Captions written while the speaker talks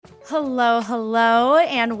Hello,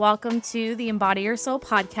 and welcome to the Embody Your Soul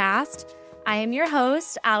podcast. I am your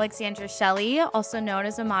host, Alexandra Shelley, also known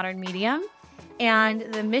as a modern medium.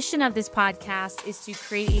 And the mission of this podcast is to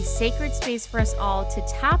create a sacred space for us all to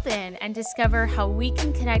tap in and discover how we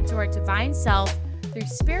can connect to our divine self through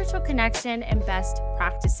spiritual connection and best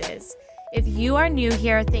practices. If you are new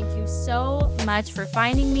here, thank you so much for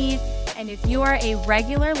finding me. And if you are a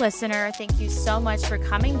regular listener, thank you so much for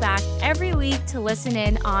coming back every week to listen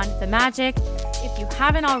in on the magic. If you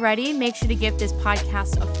haven't already, make sure to give this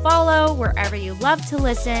podcast a follow wherever you love to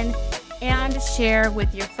listen and share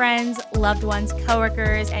with your friends, loved ones,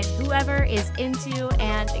 coworkers, and whoever is into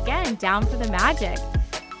and again, down for the magic.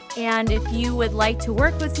 And if you would like to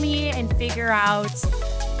work with me and figure out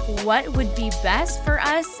what would be best for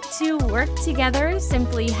us to work together,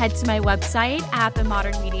 simply head to my website at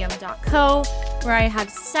themodernmedium.co, where I have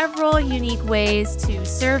several unique ways to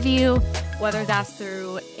serve you, whether that's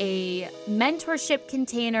through a mentorship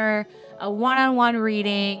container, a one-on-one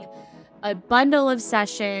reading, a bundle of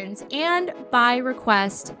sessions, and by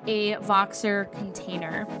request, a Voxer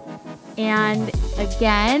container. And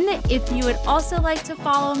again, if you would also like to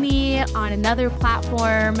follow me on another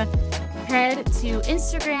platform, head to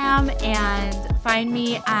Instagram and find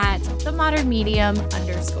me at themodernmedium_.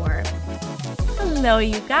 Hello,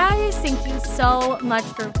 you guys. Thank you so much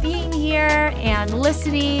for being here and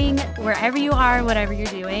listening wherever you are, whatever you're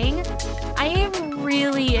doing. I am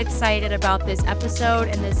really excited about this episode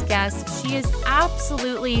and this guest. She is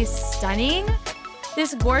absolutely stunning.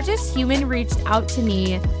 This gorgeous human reached out to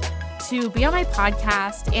me to be on my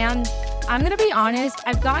podcast, and I'm going to be honest,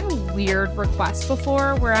 I've gotten weird requests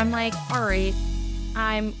before where I'm like, all right,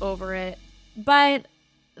 I'm over it. But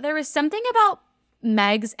there was something about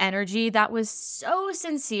Meg's energy that was so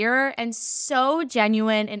sincere and so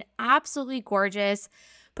genuine and absolutely gorgeous.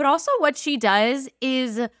 But also what she does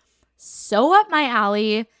is so up my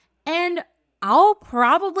alley, and I'll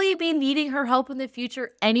probably be needing her help in the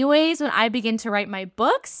future anyways when I begin to write my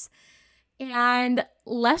books. And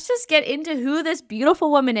let's just get into who this beautiful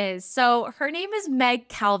woman is. So her name is Meg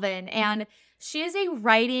Calvin, and she is a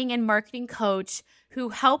writing and marketing coach who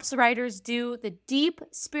helps writers do the deep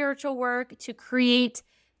spiritual work to create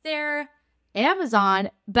their Amazon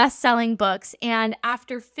best-selling books. And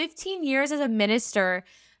after 15 years as a minister,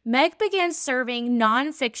 Meg began serving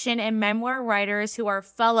nonfiction and memoir writers who are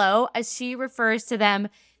fellow, as she refers to them,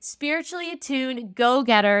 spiritually attuned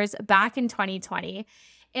go-getters back in 2020.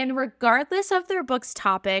 And regardless of their book's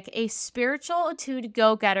topic, a spiritual attuned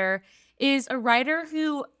go-getter is a writer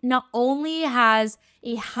who not only has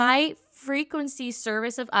a high frequency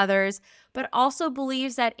service of others, but also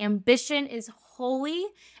believes that ambition is holy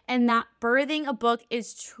and that birthing a book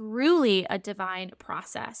is truly a divine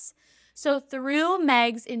process. So through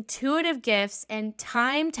Meg's intuitive gifts and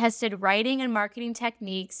time-tested writing and marketing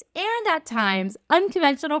techniques, and at times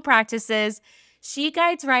unconventional practices, she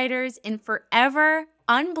guides writers in forever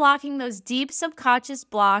unblocking those deep subconscious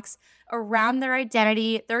blocks around their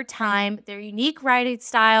identity, their time, their unique writing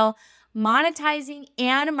style, monetizing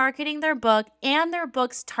and marketing their book and their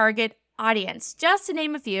book's target audience, just to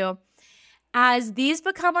name a few. As these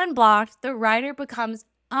become unblocked, the writer becomes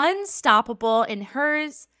unstoppable in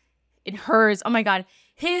his, oh my God,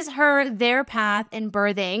 their path in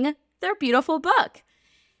birthing their beautiful book.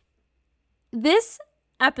 This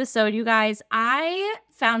episode, you guys, I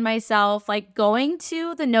found myself like going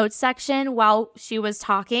to the notes section while she was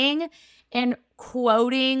talking and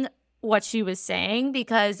quoting what she was saying,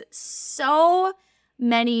 because so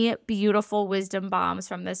many beautiful wisdom bombs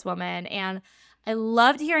from this woman. And I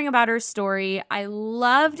loved hearing about her story. I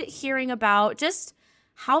loved hearing about just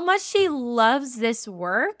how much she loves this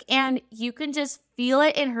work, and you can just feel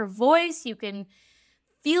it in her voice. You can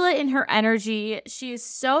feel it in her energy. She is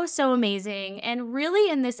so amazing. And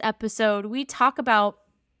really in this episode, we talk about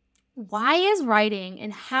why is writing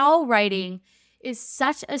and how writing is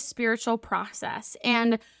such a spiritual process,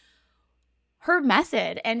 and her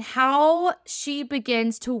method and how she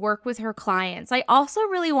begins to work with her clients. I also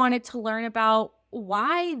really wanted to learn about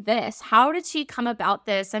why this? How did she come about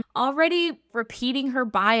this? I'm already repeating her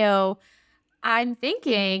bio. I'm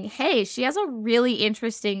thinking, hey, she has a really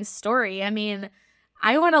interesting story. I mean,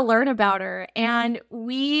 I want to learn about her. And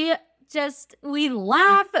we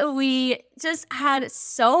laugh. We just had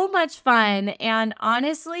so much fun. And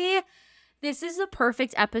honestly, this is a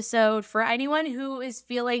perfect episode for anyone who is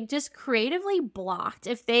feeling just creatively blocked.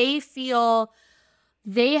 If they feel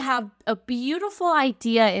they have a beautiful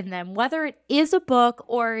idea in them, whether it is a book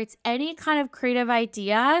or it's any kind of creative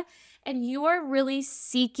idea, and you are really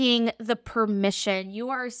seeking the permission, you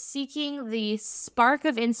are seeking the spark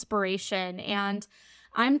of inspiration. And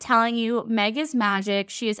I'm telling you, Meg is magic.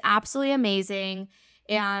 She is absolutely amazing.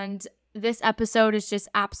 And this episode is just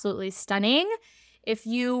absolutely stunning. If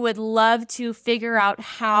you would love to figure out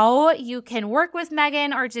how you can work with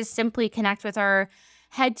Megan or just simply connect with her,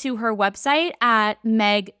 head to her website at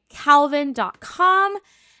megcalvin.com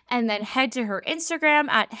and then head to her Instagram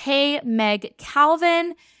at Hey Meg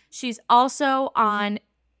Calvin. She's also on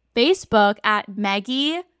Facebook at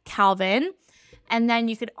Maggie Calvin. And then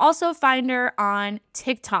you could also find her on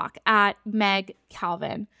TikTok at Meg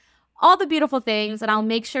Calvin. All the beautiful things, and I'll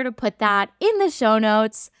make sure to put that in the show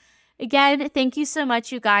notes. Again, thank you so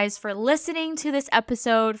much, you guys, for listening to this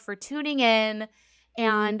episode, for tuning in,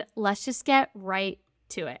 and let's just get right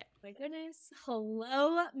to it. My goodness.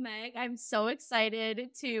 Hello, Meg. I'm so excited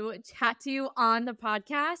to chat to you on the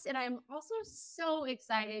podcast, and I'm also so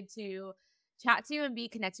excited to chat to you and be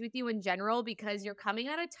connected with you in general because you're coming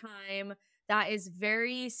at a time that is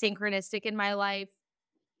very synchronistic in my life.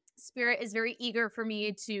 Spirit is very eager for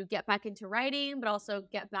me to get back into writing, but also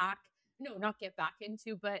get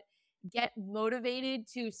motivated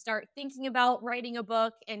to start thinking about writing a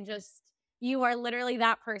book. And just, you are literally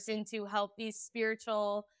that person to help these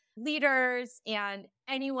spiritual leaders and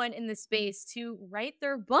anyone in the space to write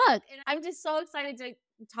their book. And I'm just so excited to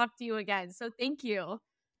talk to you again. So thank you.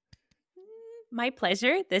 My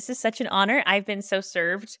pleasure. This is such an honor. I've been so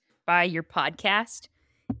served by your podcast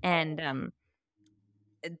and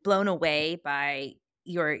blown away by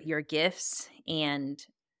your gifts, and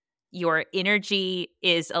your energy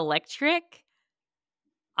is electric.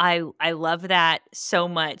 I love that so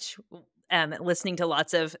much. Listening to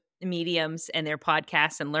lots of mediums and their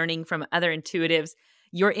podcasts and learning from other intuitives,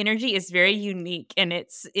 your energy is very unique, and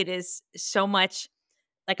it is so much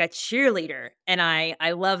like a cheerleader. And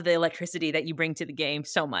I love the electricity that you bring to the game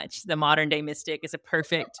so much. The modern day mystic is a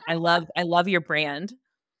perfect. I love your brand.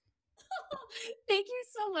 Thank you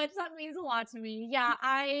so much. That means a lot to me. Yeah,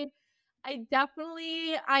 I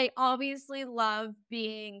obviously love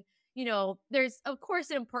being, there's of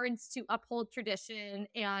course an importance to uphold tradition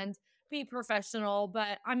and be professional,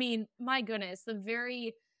 but I mean, my goodness, a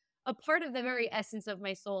part of the very essence of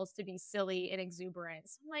my soul is to be silly and exuberant.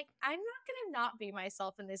 So I'm like, I'm not gonna not be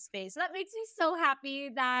myself in this space. That makes me so happy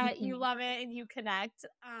that you love it and you connect.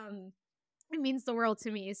 It means the world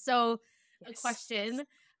to me. So, a question,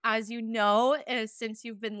 as you know, since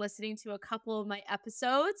you've been listening to a couple of my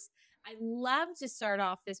episodes, I love to start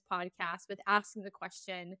off this podcast with asking the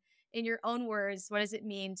question, in your own words, what does it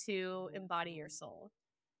mean to embody your soul?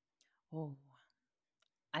 Oh,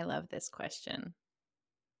 I love this question.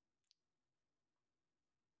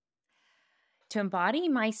 To embody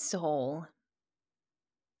my soul,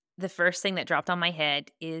 the first thing that dropped on my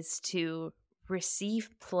head is to receive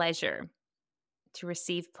pleasure. To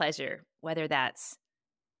receive pleasure, whether that's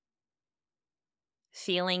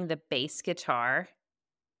feeling the bass guitar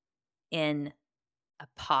in a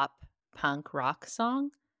pop punk rock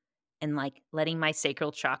song and like letting my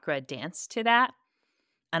sacral chakra dance to that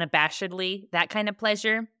unabashedly, that kind of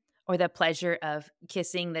pleasure, or the pleasure of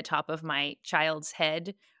kissing the top of my child's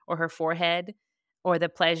head or her forehead, or the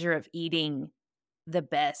pleasure of eating the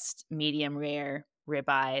best medium rare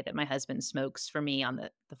ribeye that my husband smokes for me on the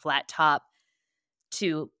flat top,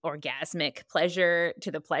 to orgasmic pleasure,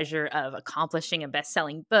 to the pleasure of accomplishing a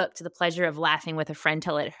best-selling book, to the pleasure of laughing with a friend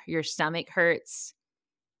till your stomach hurts.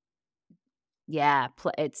 Yeah,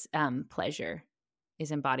 it's pleasure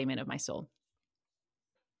is embodiment of my soul.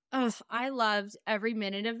 Oh, I loved every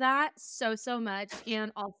minute of that so much.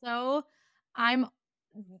 And also, I'm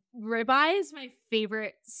ribeye is my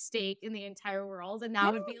favorite steak in the entire world, and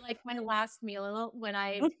that would be like my last meal when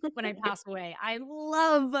I pass away. I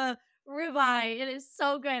love ribeye. It is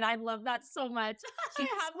so good. I love that so much. I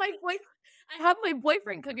have my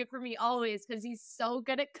boyfriend cook it for me always because he's so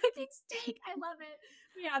good at cooking steak. I love it.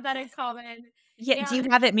 We have that in common. Yeah, do you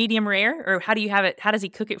have it medium rare, or how do you have it? How does he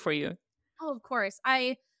cook it for you? Oh, of course.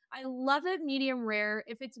 I love it medium rare.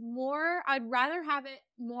 If it's more, I'd rather have it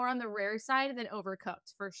more on the rare side than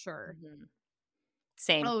overcooked for sure. Mhm.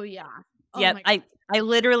 Same. Oh yeah. Oh Yep. my God. I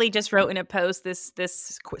literally just wrote in a post this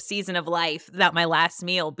season of life that my last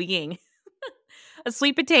meal being a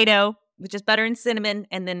sweet potato with just butter and cinnamon,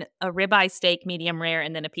 and then a ribeye steak medium rare,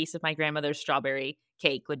 and then a piece of my grandmother's strawberry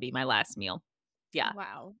cake would be my last meal. Yeah.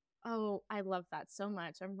 Wow. Oh, I love that so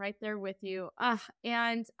much. I'm right there with you.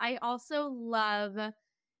 And I also love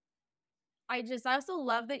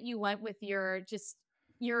that you went with your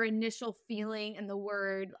initial feeling and the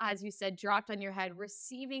word, as you said, dropped on your head,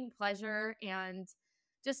 receiving pleasure and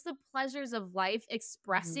just the pleasures of life,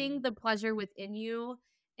 expressing the pleasure within you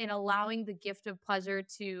and allowing the gift of pleasure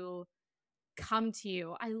to come to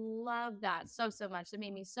you. I love that so, so much. It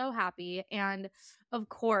made me so happy. And of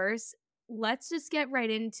course, let's just get right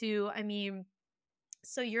into,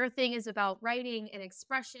 so your thing is about writing and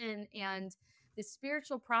expression and the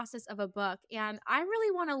spiritual process of a book. And I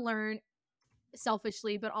really want to learn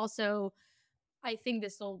selfishly, but also I think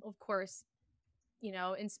this will, of course,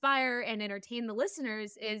 inspire and entertain the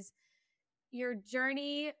listeners is your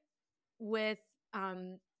journey with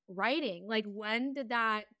writing. Like, when did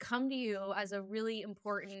that come to you as a really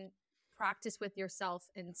important practice with yourself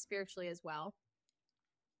and spiritually as well?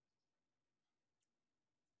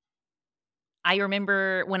 I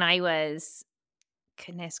remember when I was,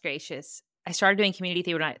 goodness gracious, I started doing community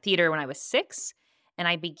theater when I was 6, and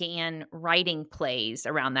I began writing plays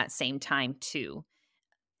around that same time too.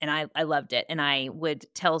 And I loved it, and I would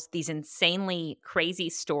tell these insanely crazy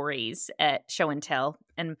stories at show and tell,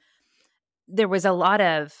 and there was a lot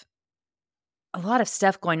of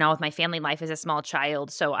stuff going on with my family life as a small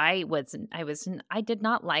child, so I did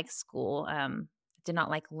not like school, did not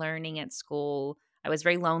like learning at school. I was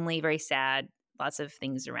very lonely, very sad, lots of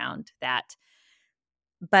things around that.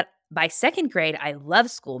 But by 2nd grade, I loved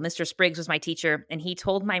school. Mr. Spriggs was my teacher, and he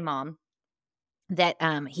told my mom that,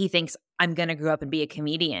 he thinks I'm gonna grow up and be a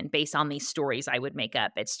comedian based on these stories I would make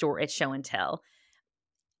up at show and tell.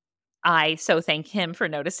 I so thank him for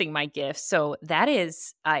noticing my gifts. So that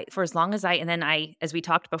is, I for as long as I and then I as we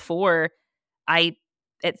talked before, I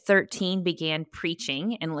at 13 began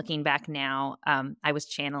preaching, and looking back now, I was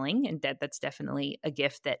channeling, and that's definitely a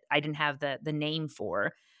gift that I didn't have the name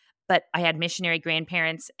for. But I had missionary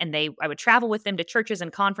grandparents, and I would travel with them to churches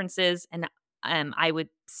and conferences, and I would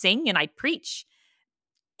sing and I'd preach.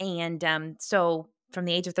 And so from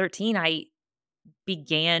the age of 13, I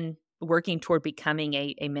began working toward becoming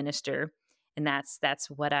a minister, and that's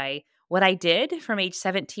what I did from age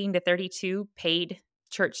 17 to 32, paid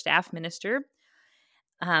church staff minister.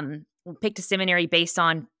 Picked a seminary based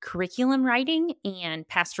on curriculum writing and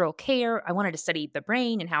pastoral care. I wanted to study the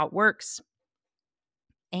brain and how it works,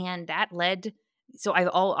 and that led so I've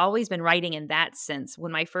always been writing in that sense.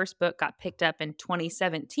 When my first book got picked up in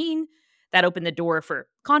 2017, that opened the door for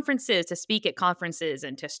conferences, to speak at conferences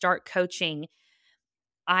and to start coaching.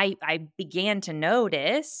 I began to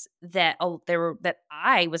notice that that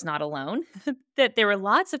I was not alone, that there were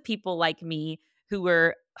lots of people like me who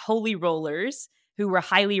were holy rollers, who were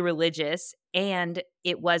highly religious, and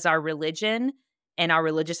it was our religion and our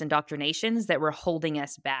religious indoctrinations that were holding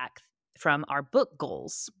us back from our book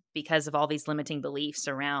goals because of all these limiting beliefs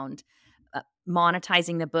around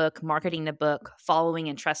monetizing the book, marketing the book, following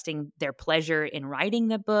and trusting their pleasure in writing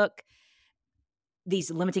the book,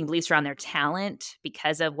 these limiting beliefs around their talent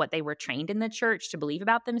because of what they were trained in the church to believe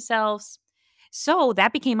about themselves. So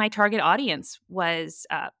that became my target audience, was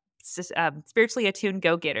spiritually attuned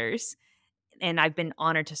go-getters. And I've been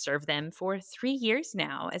honored to serve them for 3 years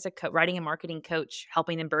now as a writing and marketing coach,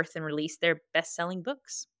 helping them birth and release their best-selling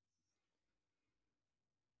books.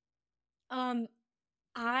 Um,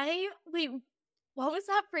 I wait, what was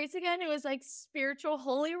that phrase again? It was like spiritual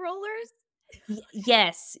holy rollers.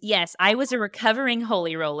 Yes, yes. I was a recovering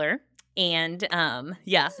holy roller, and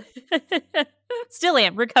yeah. Still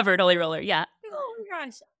am recovered holy roller, yeah. Oh my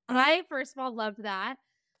gosh. I first of all loved that.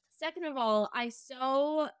 Second of all, I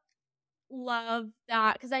so love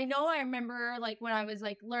that because I remember like when I was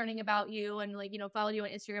like learning about you and like, followed you on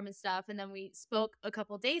Instagram and stuff. And then we spoke a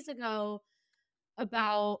couple days ago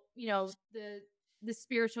about, the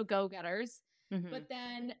spiritual go-getters. Mhm. But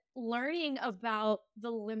then learning about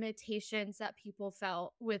the limitations that people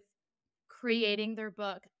felt with creating their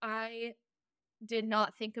book, I did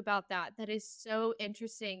not think about that. That is so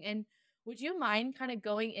interesting. And would you mind kind of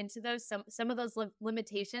going into those some of those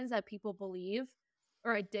limitations that people believe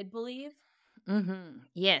or I did believe? Mhm.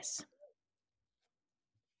 Yes.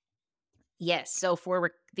 Yes. So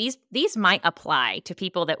for these might apply to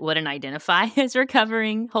people that wouldn't identify as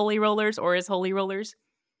recovering holy rollers or as holy rollers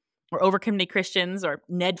or overcommitted Christians or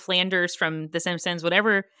Ned Flanders from The Simpsons,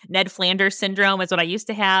 whatever. Ned Flanders syndrome is what I used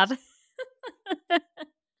to have.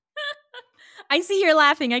 I see you're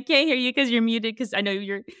laughing. I can't hear you because you're muted, because I know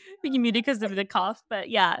you're being muted because of the cough. But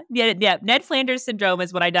yeah, yeah, yeah. Ned Flanders syndrome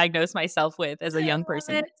is what I diagnosed myself with as a I young love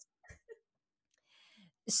person. it.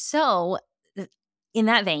 So, in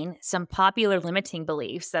that vein, some popular limiting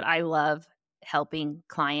beliefs that I love helping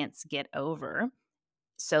clients get over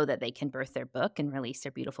so that they can birth their book and release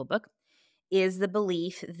their beautiful book is the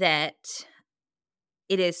belief that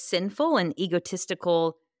it is sinful and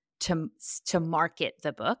egotistical to market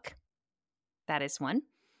the book. That is one.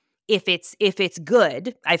 If it's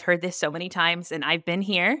good, I've heard this so many times, and I've been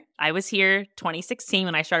here. I was here 2016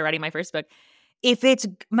 when I started writing my first book.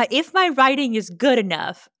 if my writing is good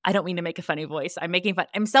enough, I don't mean to make a funny voice. I'm making fun.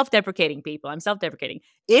 I'm self-deprecating, people. I'm self-deprecating.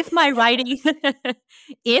 If my writing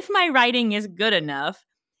if my writing is good enough,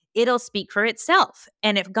 it'll speak for itself.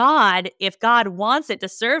 And if God wants it to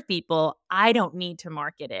serve people, I don't need to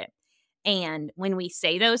market it. And when we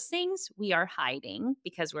say those things, we are hiding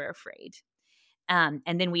because we're afraid. And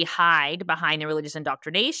then we hide behind the religious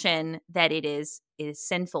indoctrination that it is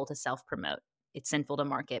sinful to self-promote. It's sinful to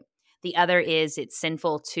market. The other is it's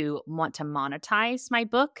sinful to want to monetize my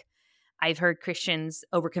book. I've heard Christians,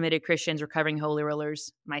 overcommitted Christians, recovering holy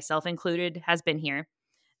rollers, myself included, has been here.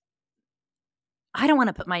 I don't want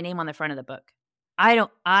to put my name on the front of the book.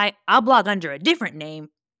 I'll blog under a different name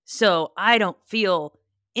so I don't feel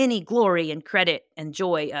any glory and credit and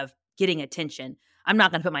joy of getting attention. I'm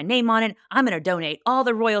not going to put my name on it. I'm going to donate all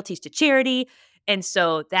the royalties to charity. And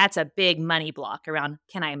so that's a big money block around,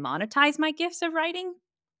 can I monetize my gifts of writing?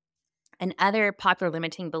 Another popular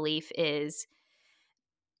limiting belief is,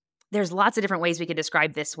 there's lots of different ways we could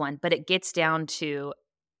describe this one, but it gets down to,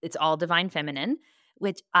 it's all divine feminine,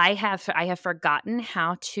 which I have forgotten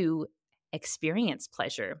how to experience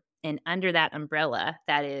pleasure. And under that umbrella,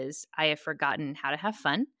 that is, I have forgotten how to have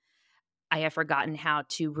fun. I have forgotten how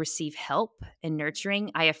to receive help and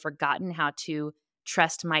nurturing. I have forgotten how to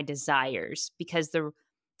trust my desires, because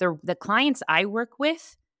the clients I work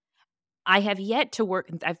with, I have yet to work.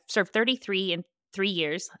 I've served 33 in 3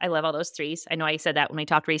 years. I love all those threes. I know I said that when we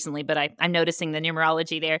talked recently, but I'm noticing the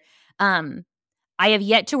numerology there. I have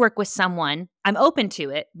yet to work with someone, I'm open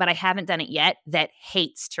to it, but I haven't done it yet, that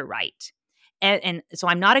hates to write. And so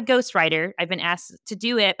I'm not a ghostwriter. I've been asked to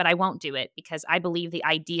do it, but I won't do it because I believe the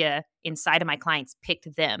idea inside of my clients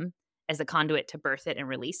picked them as the conduit to birth it and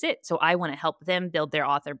release it. So I want to help them build their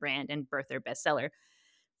author brand and birth their bestseller.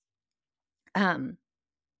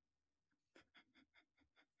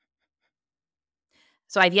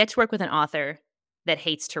 So I've yet to work with an author that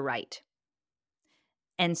hates to write.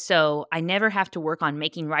 And so I never have to work on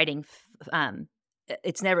making writing.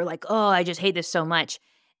 It's never like, oh, I just hate this so much.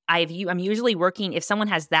 I'm usually working, if someone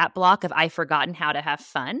has that block of I've forgotten how to have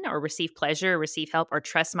fun or receive pleasure or receive help or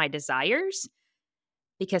trust my desires,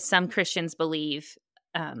 because some Christians believe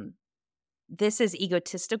this is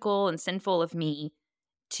egotistical and sinful of me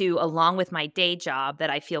to, along with my day job that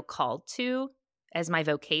I feel called to as my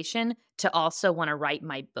vocation, to also want to write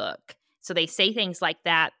my book. So they say things like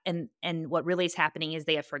that, and what really is happening is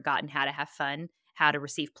they have forgotten how to have fun, how to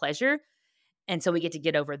receive pleasure, and so we get to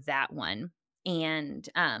get over that one. And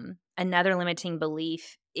another limiting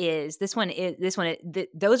belief is those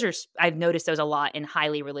are, I've noticed those a lot in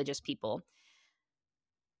highly religious people,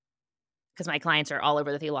 because my clients are all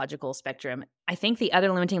over the theological spectrum. I think the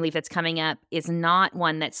other limiting belief that's coming up is not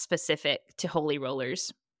one that's specific to holy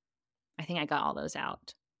rollers. I think I got all those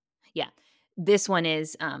out. Yeah. This one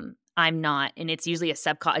is I'm not, and it's usually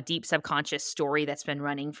a deep subconscious story that's been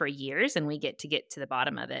running for years, and we get to the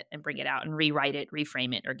bottom of it and bring it out and rewrite it,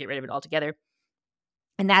 reframe it, or get rid of it altogether.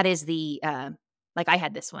 And that is like I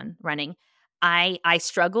had this one running. I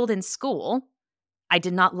struggled in school. I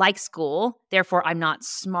did not like school. Therefore, I'm not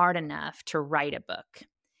smart enough to write a book.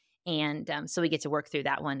 And so we get to work through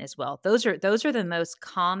that one as well. Those are the most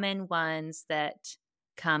common ones that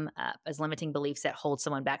come up as limiting beliefs that hold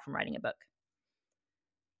someone back from writing a book.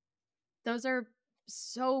 Those are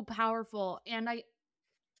so powerful. And I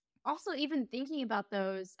also, even thinking about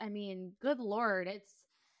those, I mean, good Lord, it's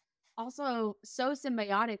also so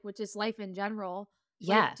symbiotic with just life in general.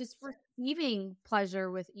 Yeah. Like just receiving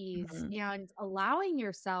pleasure with ease and allowing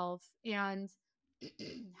yourself and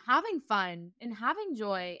having fun and having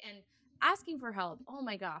joy and asking for help. Oh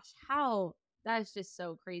my gosh, how that is just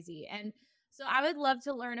so crazy. And so I would love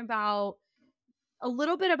to learn about a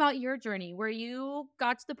little bit about your journey, where you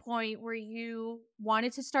got to the point where you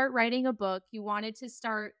wanted to start writing a book. You wanted to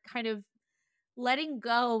start kind of letting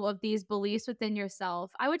go of these beliefs within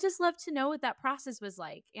yourself. I would just love to know what that process was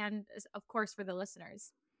like. And of course, for the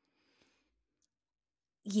listeners.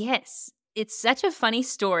 Yes. It's such a funny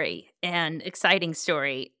story and exciting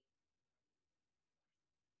story.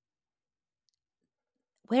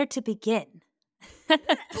 Where to begin?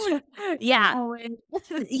 Yeah.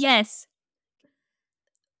 Yes.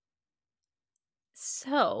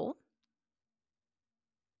 So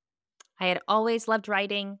I had always loved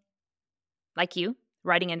writing, like you,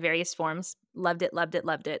 writing in various forms. Loved it, loved it,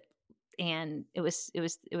 loved it. And it was,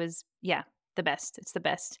 yeah, the best. It's the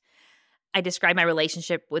best. I describe my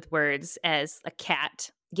relationship with words as a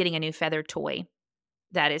cat getting a new feather toy.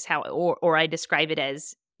 That is how, or I describe it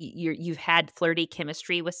as you've had flirty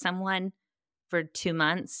chemistry with someone for 2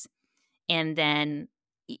 months, and then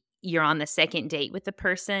you're on the second date with the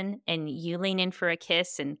person and you lean in for a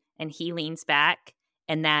kiss and he leans back,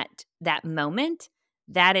 and that moment,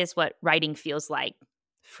 that is what writing feels like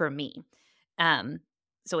for me. Um,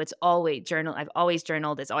 so it's always journal. I've always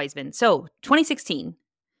journaled. It's always been so 2016.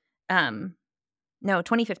 No,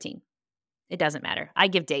 2015. It doesn't matter. I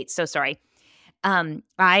give dates. So sorry.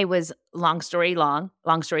 I was long story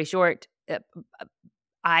short,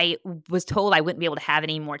 I was told I wouldn't be able to have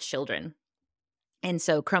any more children. And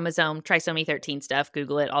so trisomy 13 stuff,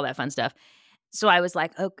 Google it, all that fun stuff. So I was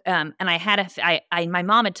like, "Oh," and I had my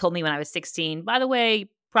mom had told me when I was 16, "By the way,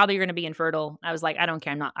 probably you're gonna be infertile." I was like, "I don't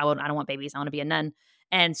care. I don't want babies. I wanna be a nun."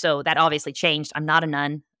 And so that obviously changed. I'm not a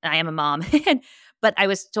nun. I am a mom. But I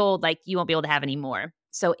was told, like, "You won't be able to have any more."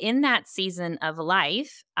 So in that season of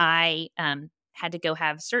life, I, had to go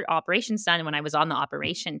have operations done, and when I was on the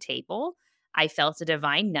operation table, I felt a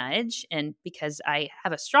divine nudge, and because I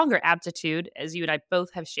have a stronger aptitude, as you and I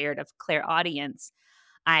both have shared, of clairaudience,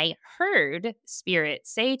 I heard spirit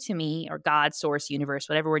say to me, or God, source, universe,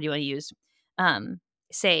 whatever word you want to use, um,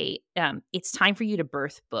 say, it's time for you to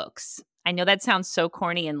birth books. I know that sounds so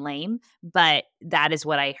corny and lame, but that is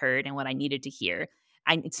what I heard and what I needed to hear.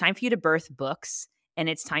 It's time for you to birth books, and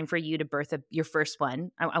it's time for you to birth your first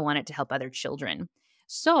one. I want it to help other children.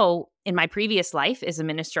 So, in my previous life as a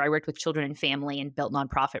minister, I worked with children and family and built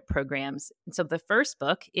nonprofit programs. And so, the first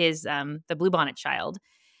book is The Bluebonnet Child,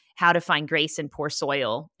 How to Find Grace in Poor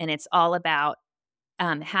Soil. And it's all about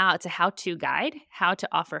how to guide, how to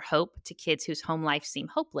offer hope to kids whose home life seem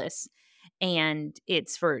hopeless. And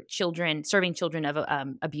it's for children, serving children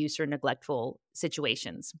of abuse or neglectful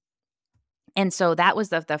situations. And so that was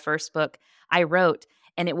the first book I wrote,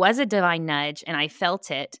 and it was a divine nudge, and I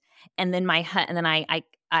felt it. And then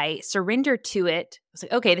I surrendered to it. I was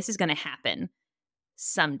like, okay, this is going to happen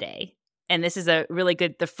someday. And this is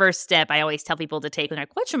the first step I always tell people to take. When they're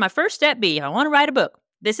like, what should my first step be if I want to write a book?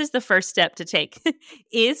 This is the first step to take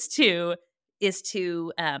is to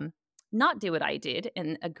not do what I did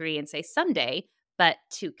and agree and say someday, but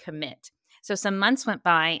to commit. So some months went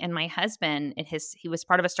by, and my husband he was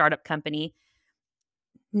part of a startup company,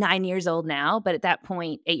 9 years old now, but at that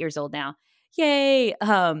point, 8 years old now. Yay.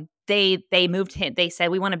 They moved him. They said,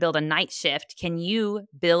 we want to build a night shift. Can you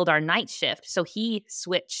build our night shift? So he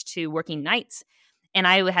switched to working nights. And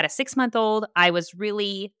I had a 6-month-old. I was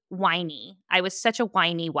really whiny. I was such a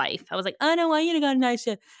whiny wife. I was like, oh, no, why you to go to night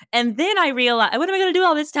shift? And then I realized, what am I going to do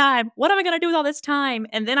all this time? What am I going to do with all this time?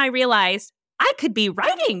 And then I realized I could be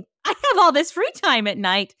writing. I have all this free time at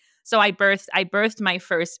night. So I birthed my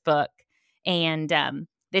first book. And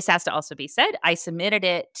this has to also be said. I submitted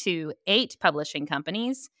it to 8 publishing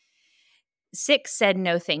companies. 6 said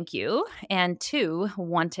no, thank you, and 2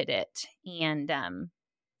 wanted it. And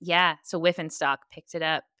so Whiffenstock picked it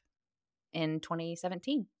up in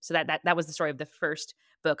 2017. So that was the story of the first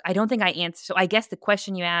book. I don't think I answered. So I guess the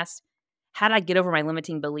question you asked, how did I get over my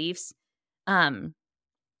limiting beliefs? I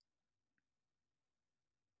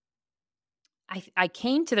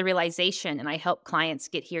came to the realization, and I help clients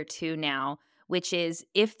get here too now, which is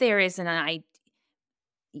if there is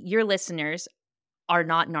your listeners are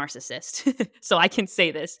not narcissists. So I can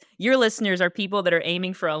say this. Your listeners are people that are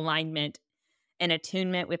aiming for alignment and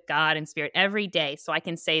attunement with God and spirit every day. So I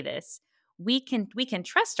can say this. We can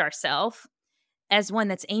trust ourselves as one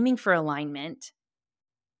that's aiming for alignment,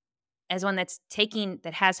 as one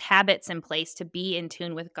that has habits in place to be in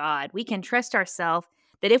tune with God. We can trust ourselves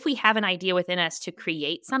that if we have an idea within us to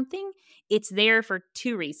create something, it's there for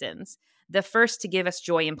 2 reasons. The first, to give us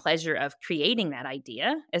joy and pleasure of creating that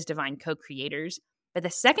idea as divine co-creators. But the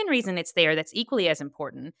second reason it's there, that's equally as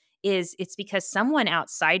important, is it's because someone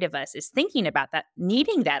outside of us is thinking about that,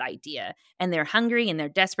 needing that idea, and they're hungry and they're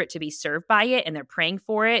desperate to be served by it, and they're praying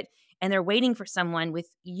for it, and they're waiting for someone with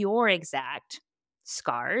your exact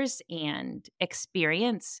scars and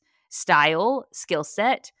experience, style, skill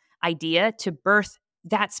set, idea to birth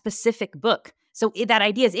that specific book. So that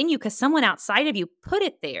idea is in you because someone outside of you put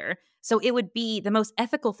it there. So it would be the most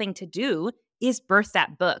ethical thing to do is birth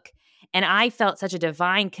that book. And I felt such a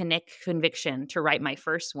divine conviction to write my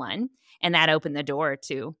first one. And that opened the door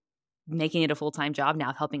to making it a full-time job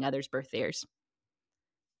now, helping others birth theirs.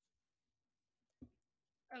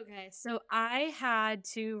 Okay, so I had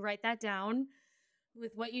to write that down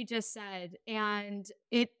with what you just said, and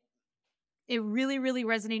it really, really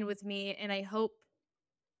resonated with me, and I hope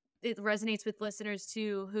it resonates with listeners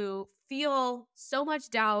too, who feel so much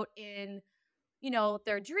doubt in,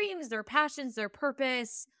 their dreams, their passions, their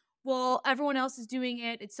purpose. Well, everyone else is doing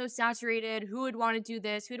it. It's so saturated. Who would want to do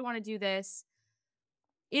this? Who would want to do this?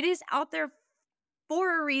 It is out there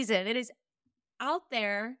for a reason. It is out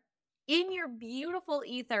there in your beautiful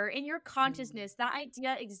ether, in your consciousness, that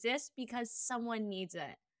idea exists because someone needs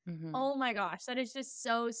it. Mm-hmm. Oh my gosh, that is just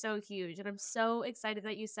so, so huge. And I'm so excited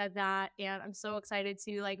that you said that. And I'm so excited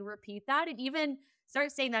to like repeat that and even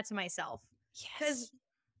start saying that to myself. Because, Yes.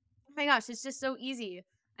 oh my gosh, it's just so easy.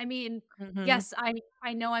 I mean, Mm-hmm. yes,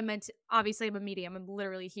 I know I meant to, obviously I'm a medium. I'm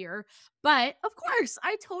literally here. But of course,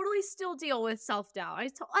 I totally still deal with self-doubt. I'm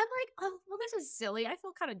like, oh, well, this is silly. I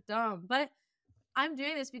feel kind of dumb. But I'm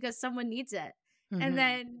doing this because someone needs it. And Mm-hmm.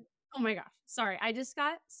 then, oh my gosh, sorry. I just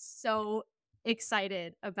got so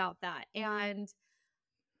excited about that. And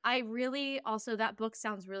I really also, that book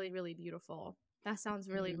sounds really, really beautiful. That sounds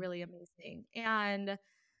really, Mm-hmm. really amazing. And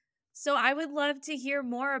so I would love to hear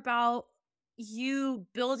more about you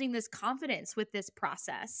building this confidence with this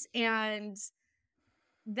process and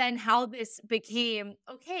then how this became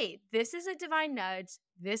okay, this is a divine nudge.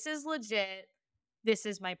 This is legit. This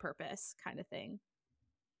is my purpose kind of thing.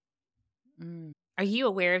 Mm. Are you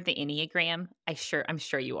aware of the Enneagram? I'm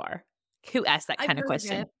sure you are. Who asked that I've kind of heard of it.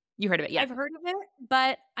 question? You heard of it, yeah. I've heard of it,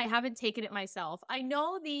 but I haven't taken it myself. I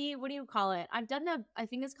know the what do you call it? I've done the I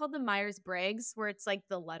think it's called the Myers-Briggs where it's like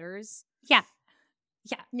the letters. Yeah.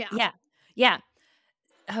 Yeah. Yeah. Yeah. Yeah.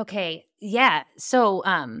 Okay. Yeah. So,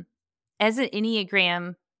 as an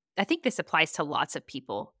Enneagram, I think this applies to lots of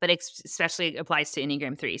people, but especially applies to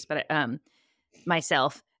Enneagram threes. But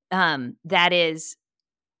myself, that is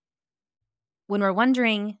when we're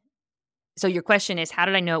wondering. So your question is, how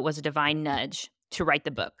did I know it was a divine nudge to write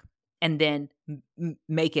the book and then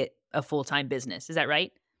make it a full time business? Is that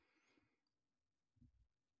right?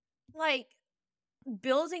 Like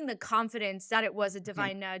building the confidence that it was a Okay.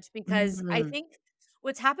 divine nudge because I Mhm. think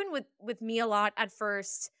what's happened with me a lot at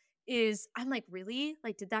first is I'm like, really?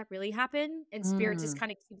 Like, did that really happen? And spirit just Mm.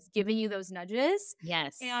 kind of keeps giving you those nudges.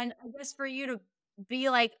 Yes. And I guess for you to be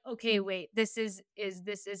like, okay, wait, this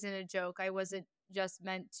isn't a joke. I wasn't just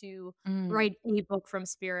meant to Mm. write a book from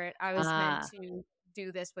spirit. I was meant Ah, to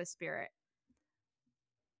do this with spirit.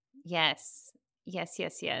 yes. Yes,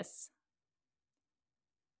 yes, yes.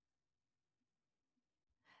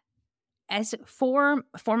 For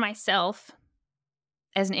myself,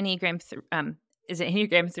 as an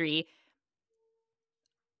Enneagram 3,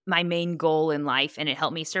 my main goal in life, and it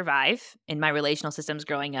helped me survive in my relational systems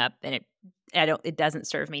growing up, and it doesn't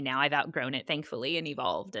serve me now. I've outgrown it, thankfully, and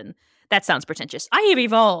evolved, and that sounds pretentious. I have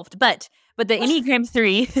evolved, but the Enneagram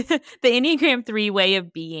 3 the Enneagram 3 way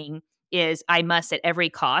of being is I must at every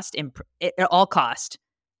cost, at all cost,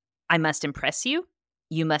 I must impress you.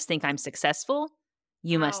 You must think I'm successful.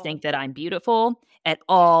 You must Wow. think that I'm beautiful at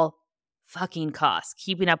all fucking costs,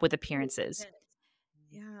 keeping up with Oh, appearances. goodness.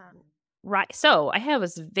 Yeah. Right. So I have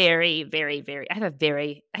was very, very, very. I had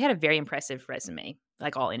a very impressive resume,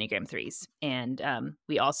 like all Enneagram threes, and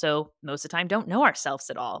we also most of the time don't know ourselves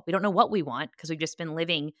at all. We don't know what we want because we've just been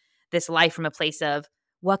living this life from a place of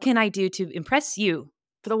what can I do to impress you?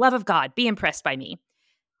 For the love of God, be impressed by me.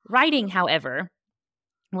 Writing, however,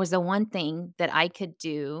 was the one thing that I could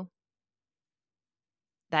do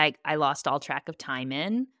that I lost all track of time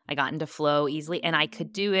in. I got into flow easily, and I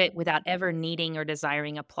could do it without ever needing or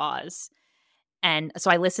desiring applause. And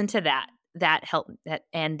so I listened to that. That helped that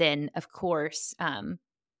and then, of course,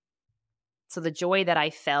 so the joy that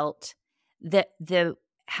I felt, the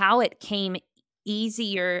how it came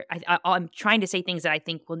easier I'm trying to say things that I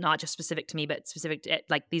think will not just specific to me, but specific to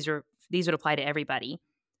like, these would apply to everybody.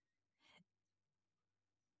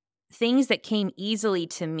 Things that came easily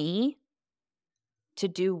to me to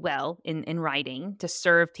do well in writing, to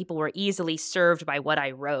serve people were easily served by what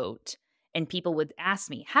I wrote. And people would ask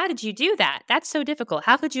me, "How did you do that? That's so difficult.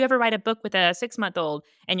 How could you ever write a book with a 6-month-old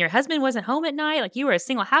and your husband wasn't home at night? Like you were a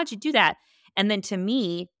single. How'd you do that?" And then to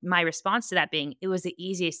me, my response to that being, it was the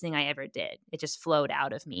easiest thing I ever did. It just flowed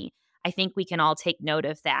out of me. I think we can all take note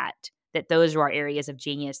of that, that those are our areas of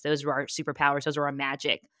genius. Those are our superpowers. Those are our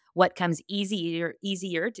magic. What comes easier.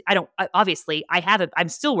 I don't, obviously, I'm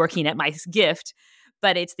still working at my gift,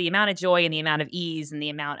 but it's the amount of joy and the amount of ease and the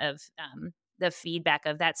amount of the feedback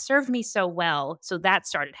of that served me so well. So that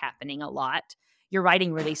started happening a lot. Your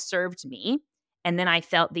writing really served me. And then I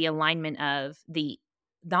felt the alignment of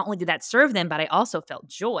not only did that serve them, but I also felt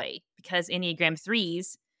joy because Enneagram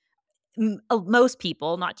threes, most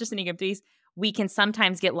people, not just Enneagram threes, we can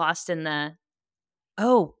sometimes get lost in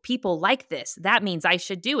oh, people like this. That means I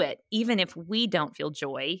should do it. Even if we don't feel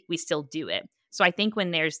joy, we still do it. So I think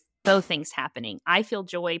when there's both things happening, I feel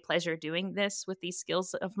joy, pleasure doing this with these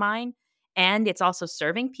skills of mine, and it's also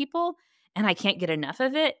serving people, and I can't get enough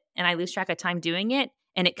of it, and I lose track of time doing it,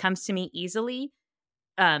 and it comes to me easily.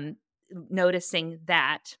 Um, Noticing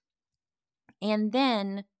that, and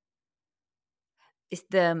then it's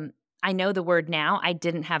I know the word now. I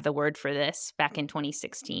didn't have the word for this back in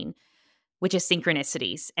 2016, which is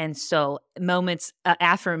synchronicities. And so moments,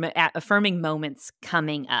 affirming moments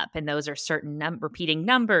coming up. And those are certain repeating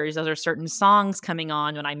numbers. Those are certain songs coming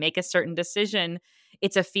on when I make a certain decision.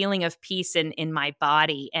 It's a feeling of peace in my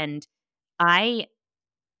body. And I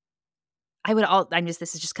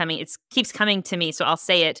this is just coming, it keeps coming to me. So I'll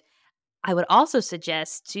say it. I would also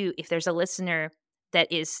suggest to, if there's a listener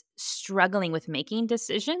that is struggling with making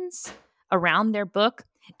decisions around their book,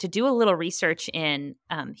 to do a little research in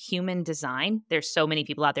human design. There's so many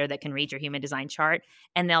people out there that can read your human design chart,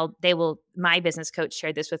 and they will. My business coach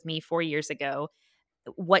shared this with me 4 years ago.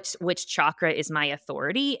 Which chakra is my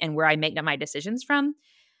authority and where I make my decisions from.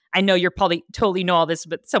 I know you're probably totally know all this,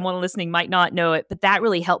 but someone listening might not know it. But that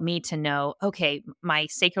really helped me to know, okay, my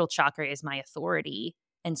sacral chakra is my authority.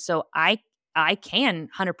 And so I can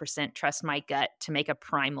 100% trust my gut to make a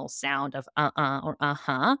primal sound of or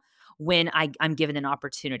uh-huh when I'm given an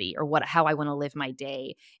opportunity or how I want to live my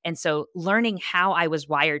day. And so learning how I was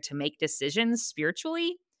wired to make decisions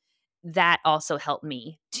spiritually, that also helped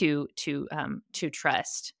me to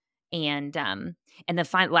trust. And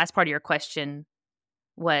the last part of your question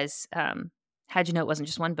was, how'd you know it wasn't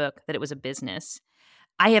just one book, that it was a business?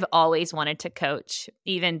 I have always wanted to coach.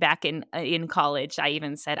 Even back in college, I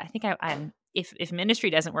even said, I think I'm if ministry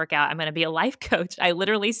doesn't work out, I'm going to be a life coach. I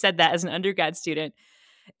literally said that as an undergrad student.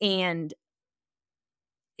 And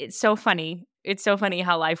it's so funny. It's so funny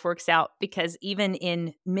how life works out, because even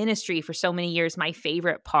in ministry for so many years, my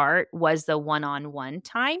favorite part was the one-on-one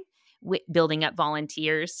time with building up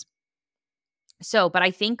volunteers. So, but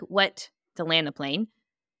I think to land the plane,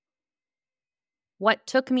 what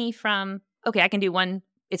took me from, okay, I can do one,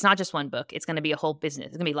 it's not just one book. It's going to be a whole business.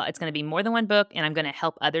 It's going to be more than one book, and I'm going to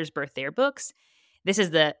help others birth their books.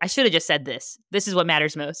 I should have just said this. This is what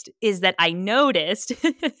matters most, is that I noticed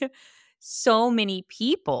so many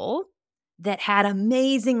people that had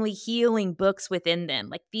amazingly healing books within them.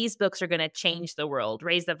 Like, these books are going to change the world,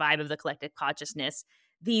 raise the vibe of the collective consciousness.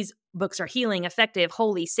 These books are healing, effective,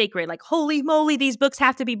 holy, sacred. Like, holy moly, these books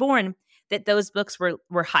have to be born. That those books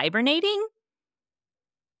were hibernating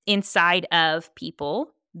inside of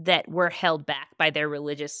people that were held back by their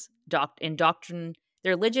religious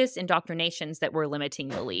their religious indoctrinations that were limiting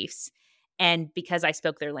beliefs. And because I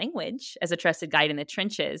spoke their language as a trusted guide in the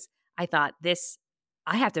trenches, I thought,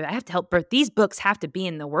 I have to help birth. These books have to be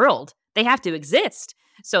in the world. They have to exist.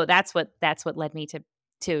 So that's what led me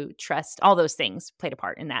to trust. All those things played a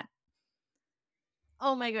part in that.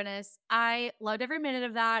 Oh my goodness. I loved every minute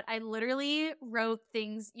of that. I literally wrote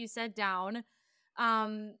things you said down.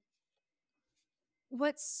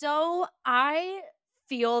 I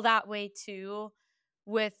feel that way too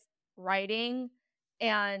with writing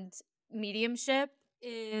and mediumship,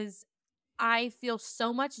 is I feel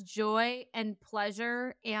so much joy and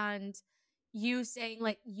pleasure, and you saying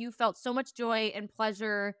like you felt so much joy and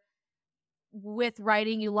pleasure with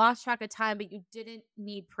writing. You lost track of time, but you didn't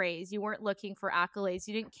need praise. You weren't looking for accolades.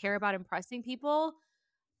 You didn't care about impressing people.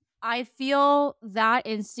 I feel that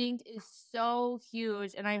instinct is so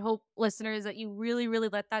huge, and I hope, listeners, that you really, really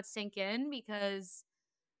let that sink in, because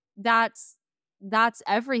that's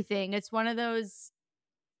everything. It's one of those,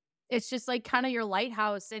 it's just like kind of your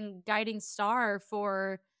lighthouse and guiding star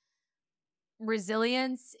for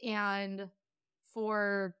resilience and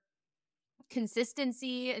for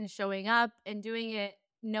consistency and showing up and doing it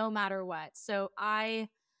no matter what. So I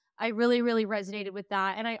really, really resonated with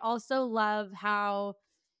that. And I also love how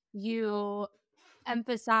you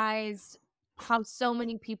emphasized how so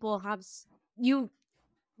many people you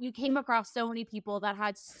came across so many people that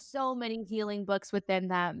had so many healing books within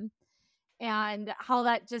them, and how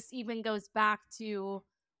that just even goes back to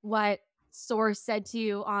what Source said to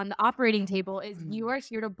you on the operating table, is you are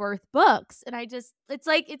here to birth books. And it's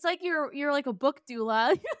like you're like a book doula.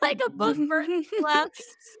 You're like a book birth doula.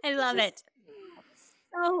 I love it.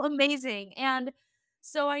 So amazing. And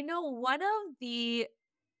so I know one of the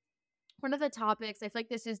topics, I feel like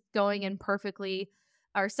this is going in perfectly,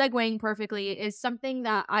 or segueing perfectly, is something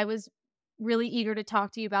that I was really eager to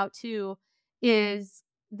talk to you about too, is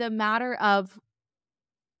the matter of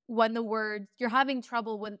when the words, you're having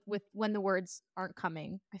trouble when the words aren't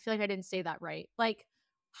coming. I feel like I didn't say that right. Like,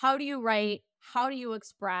 how do you write? How do you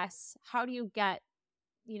express? How do you get,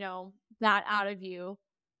 that out of you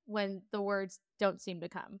when the words don't seem to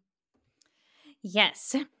come?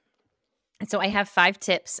 Yes. So I have 5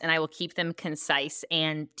 tips, and I will keep them concise.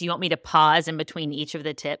 And do you want me to pause in between each of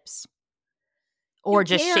the tips? Or You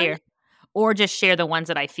just can. share the ones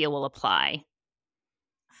that I feel will apply?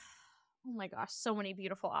 Oh my gosh, so many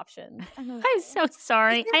beautiful options. I'm so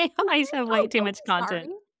sorry. I have way too much content.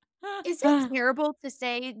 Sorry. Is it terrible to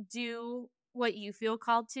say do what you feel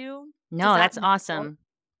called to? Does No, that that's not work? awesome.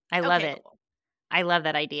 I love Okay, it. cool. I love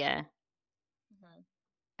that idea. Mhm.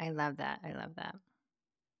 I love that. I love that.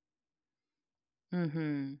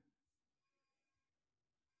 Mhm.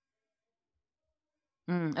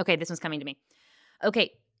 Okay, this one's coming to me.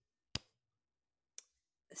 Okay.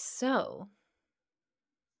 So,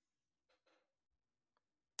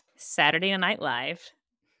 Saturday Night Live,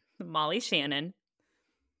 Molly Shannon,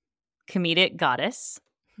 comedic goddess.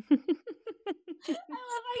 I love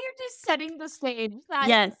how you're just setting the stage. That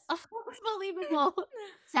Yes. unbelievable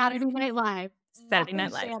Saturday Night Live. Saturday Molly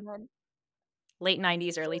Night Live. Shannon. Late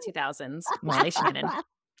 90s, early 2000s, Molly Shannon.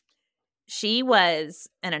 She was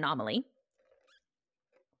an anomaly.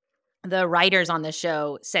 The writers on the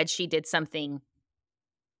show said she did something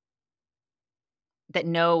that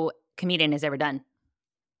no comedian has ever done.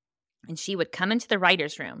 And she would come into the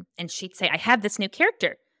writer's room and she'd say, I have this new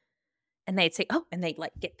character. And they'd say, oh, and they'd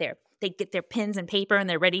get their pens and paper and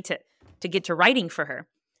they're ready to get to writing for her.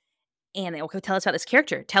 And they, okay, tell us about this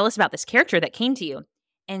character. Tell us about this character that came to you.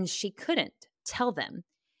 And she couldn't tell them.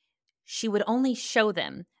 She would only show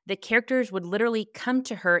them. The characters would literally come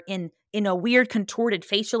to her in a weird contorted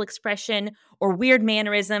facial expression or weird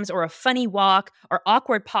mannerisms or a funny walk or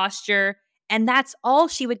awkward posture. And that's all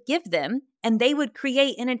she would give them. And they would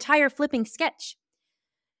create an entire flipping sketch.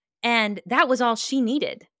 And that was all she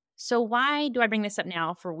needed. So why do I bring this up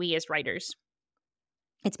now for we as writers?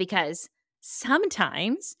 It's because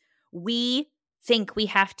sometimes we think we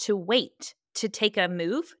have to wait to take a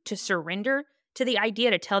move, to surrender to the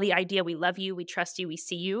idea, to tell the idea we love you, we trust you, we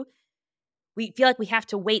see you. We feel like we have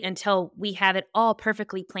to wait until we have it all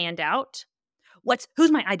perfectly planned out.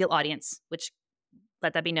 Who's my ideal audience? Which,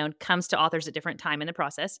 let that be known, comes to authors at different time in the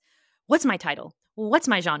process. What's my title? What's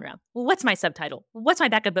my genre? What's my subtitle? What's my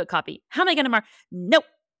backup book copy? How am I going to mark? Nope.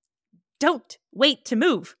 Don't wait to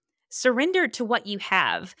move. Surrender to what you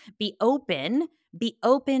have. Be open. Be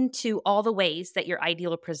open to all the ways that your ideal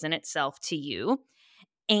will present itself to you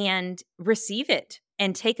and receive it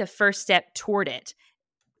and take a first step toward it.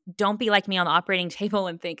 Don't be like me on the operating table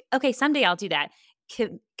and think, okay, someday I'll do that.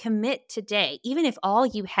 Commit today. Even if all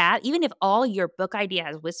you have, even if all your book idea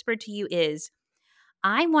has whispered to you is,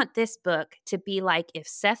 I want this book to be like if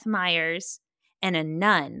Seth Meyers and a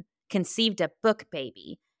nun conceived a book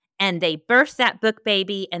baby and they birthed that book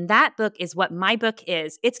baby and that book is what my book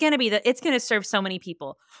is. It's going to serve so many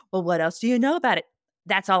people. Well, what else do you know about it?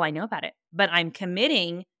 That's all I know about it. But I'm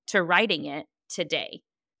committing to writing it today.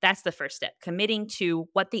 That's the first step. Committing to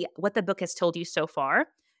what the book has told you so far,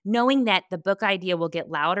 knowing that the book idea will get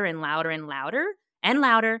louder and louder and louder and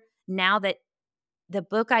louder now that the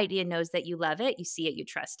book idea knows that you love it, you see it, you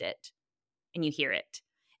trust it, and you hear it.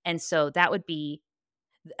 And so that would be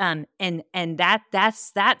and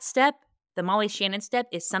that's that step, the Molly Shannon step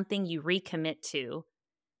is something you recommit to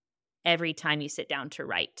every time you sit down to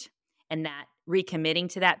write. And that recommitting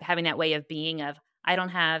to that, having that way of being of I don't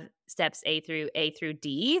have steps A through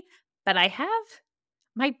D, but I have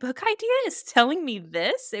my book idea is telling me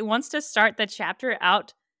this. It wants to start the chapter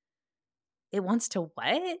out. It wants to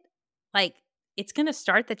what? Like it's going to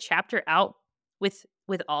start the chapter out with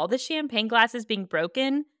all the champagne glasses being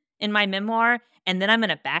broken in my memoir and then I'm going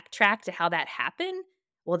to backtrack to how that happened.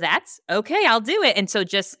 Well, that's okay, I'll do it. And so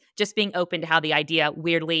just being open to how the idea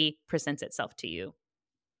weirdly presents itself to you.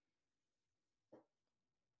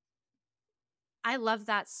 I love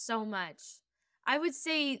that so much. I would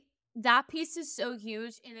say that piece is so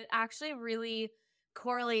huge and it actually really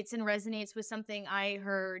correlates and resonates with something I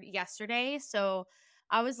heard yesterday. So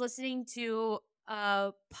I was listening to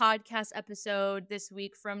a podcast episode this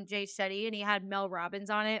week from Jay Shetty and he had Mel Robbins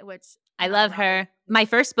on it, which I Mel love Robbins. her. My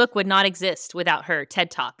first book would not exist without her TED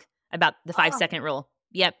Talk about the 5-second rule.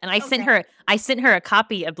 Yep. And I sent her a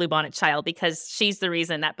copy of Bluebonnet Child because she's the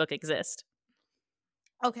reason that book exists.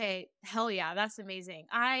 Okay, hell yeah, that's amazing.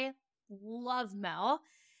 I love Mel.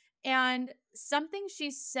 And something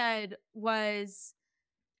she said was,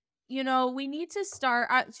 we need to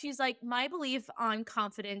start. She's like, my belief on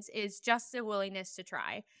confidence is just a willingness to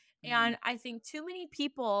try. And I think too many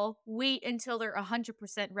people wait until they're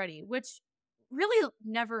 100% ready, which really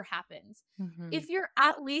never happens. Mm-hmm. If you're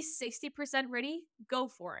at least 60% ready, go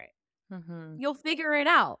for it. Mm-hmm. You'll figure it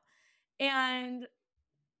out. And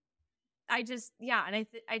I just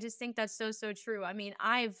think that's so true. I mean,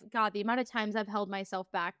 the amount of times I've held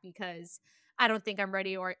myself back because I don't think I'm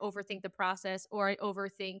ready, or I overthink the process, or I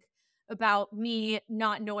overthink about me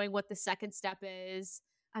not knowing what the second step is.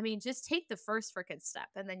 I mean, just take the first freaking step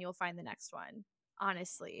and then you'll find the next one,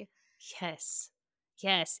 honestly. Yes.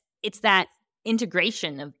 It's that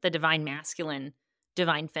integration of the divine masculine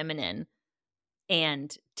divine feminine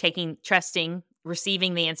and trusting,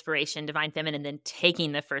 receiving the inspiration, divine feminine, then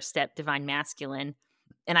taking the first step, divine masculine.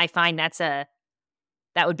 And I find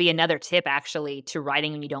that would be another tip actually to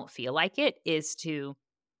writing when you don't feel like it, is to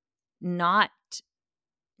not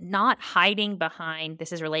hiding behind,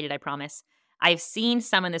 this is related, I promise. I've seen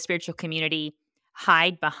some in the spiritual community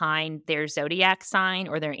hide behind their zodiac sign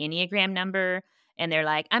or their Enneagram number. And they're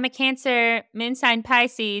like, I'm a Cancer, moon sign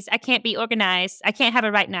Pisces. I can't be organized. I can't have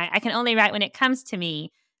a right night. I can only write when it comes to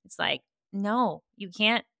me. It's like, no, you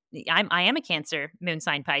can't. I am a Cancer, moon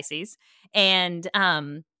sign Pisces, and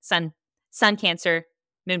sun Cancer,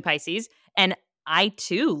 moon Pisces. And I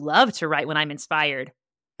too love to write when I'm inspired.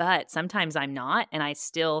 But sometimes I'm not, and I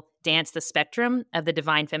still dance the spectrum of the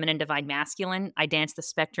divine feminine, divine masculine. I dance the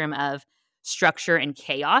spectrum of structure and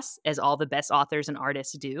chaos, as all the best authors and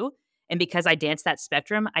artists do. And because I dance that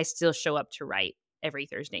spectrum, I still show up to write every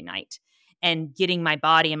Thursday night. And getting my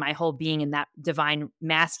body and my whole being in that divine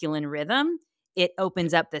masculine rhythm, it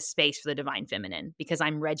opens up the space for the divine feminine, because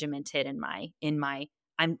I'm regimented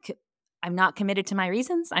I'm not committed to my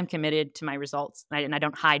reasons. I'm committed to my results, and I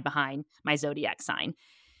don't hide behind my zodiac sign.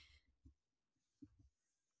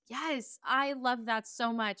 Yes, I love that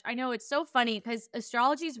so much. I know it's so funny because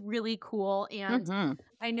astrology is really cool, and Mm-hmm.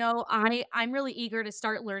 I know I'm really eager to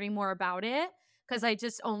start learning more about it because I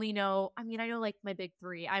just only know. I mean, I know like my big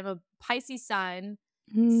three. I'm a Pisces sun,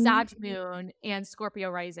 Mm-hmm. Sag moon, and Scorpio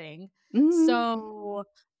rising. Mm-hmm. So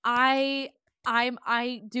I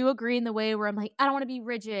do agree in the way where I'm like, I don't want to be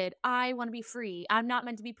rigid. I want to be free. I'm not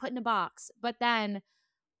meant to be put in a box. But then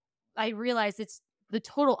I realize it's the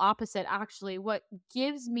total opposite, actually. What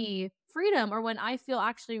gives me freedom, or when I feel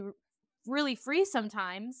actually really free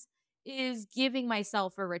sometimes, is giving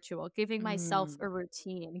myself a ritual, giving myself a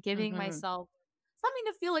routine, giving Mm-hmm. myself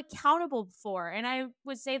something to feel accountable for. And I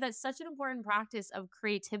would say that's such an important practice of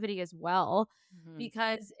creativity as well, Mm-hmm.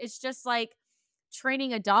 because it's just like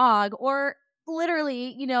training a dog, or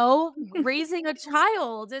literally, raising a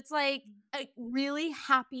child. It's like a really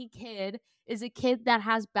happy kid is a kid that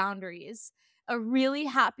has boundaries. A really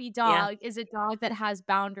happy Yeah. dog is a dog that has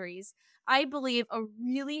boundaries. I believe a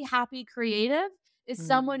really happy creative is Mm-hmm.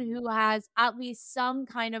 someone who has at least some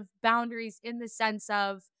kind of boundaries in the sense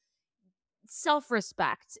of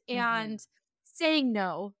self-respect Mm-hmm. and saying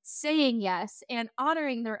no, saying yes, and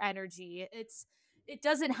honoring their energy. It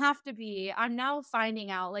doesn't have to be, I'm now finding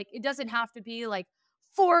out, like, it doesn't have to be like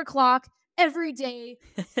 4 o'clock every day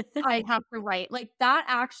I have to write. Like, that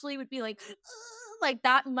actually would be like, like,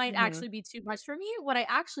 that might Mm-hmm. actually be too much for me. What I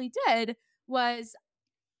actually did was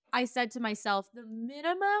I said to myself, the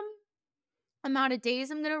minimum amount of days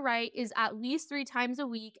I'm going to write is at least 3 times a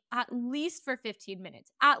week, at least for 15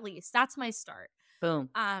 minutes. At least. That's my start. Boom.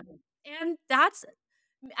 Um, and that's,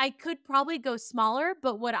 I could probably go smaller,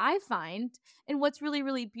 but what I find, and what's really,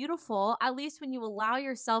 really beautiful, at least when you allow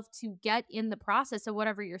yourself to get in the process of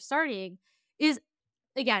whatever you're starting, is,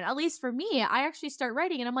 again, at least for me, I actually start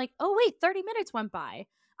writing and I'm like, oh, wait, 30 minutes went by.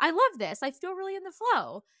 I love this. I feel really in the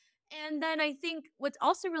flow. And then I think what's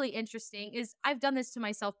also really interesting is I've done this to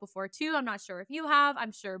myself before too. I'm not sure if you have.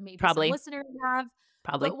 I'm sure maybe some Probably. listeners have.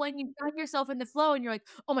 Probably. But when you find yourself in the flow and you're like,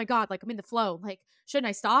 oh my God, like I'm in the flow, like, shouldn't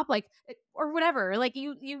I stop? Like, or whatever. Like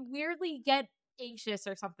you weirdly get anxious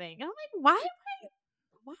or something. And I'm like, why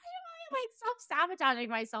am I like self-sabotaging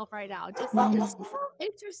myself right now? Just it's so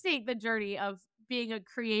interesting, the journey of being a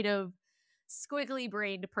creative, squiggly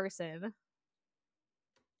brained person.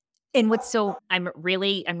 And I'm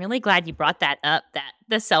really glad you brought that up, that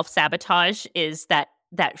the self-sabotage is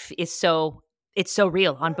is so, it's so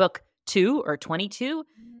real on book 2 or 22,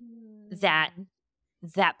 that Mm.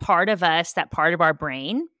 that part of us, that part of our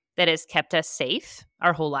brain that has kept us safe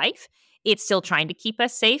our whole life, it's still trying to keep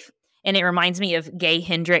us safe. And it reminds me of Gay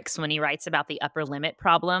Hendricks when he writes about the upper limit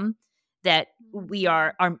problem, that we Mm.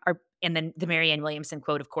 are, and then the Marianne Williamson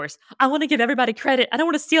quote, of course, I want to give everybody credit. I don't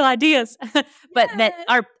want to steal ideas. But that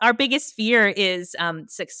Yes. our biggest fear is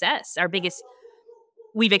success.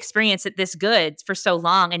 We've experienced it this good for so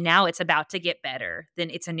long, and now it's about to get better. Then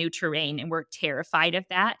it's a new terrain, and we're terrified of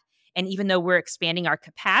that. And even though we're expanding our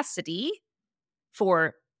capacity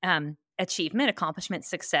for achievement, accomplishment,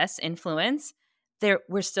 success, influence,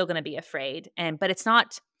 we're still going to be afraid. But it's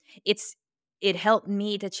not. It's it helped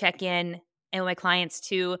me to check in and my clients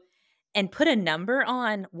too, and put a number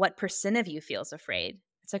on what percent of you feels afraid.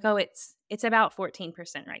 It's like, oh, it's about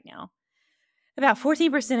 14% right now. About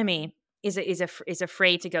 14% of Mm. me is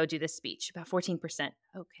afraid to go do this speech. About 14%.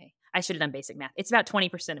 Okay. I should have done basic math. It's about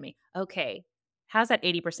 20% of me. Okay. How's that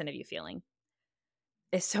 80% of you feeling?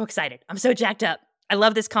 It's so excited. I'm so jacked up. I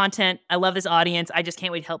love this content. I love this audience. I just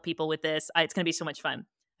can't wait to help people with this. It's going to be so much fun.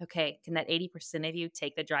 Okay, can that 80% of you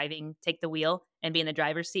take the wheel and be in the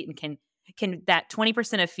driver's seat? And can that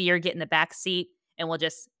 20% of fear get in the back seat and we'll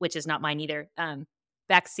just, which is not mine either,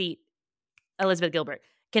 back seat, Elizabeth Gilbert.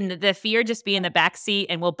 Can the fear just be in the back seat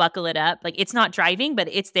and we'll buckle it up? Like it's not driving, but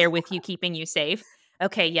it's there with you, keeping you safe.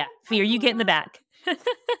 Okay, yeah. Fear, you get in the back. I love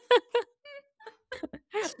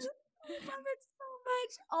it so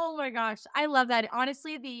much. Oh my gosh. I love that.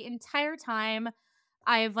 Honestly, the entire time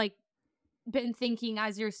I've like been thinking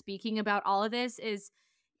as you're speaking about all of this is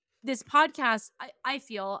this podcast. I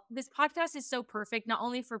feel this podcast is so perfect, not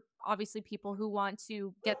only for obviously people who want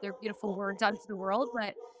to get their beautiful words out into the world,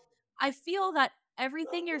 but I feel that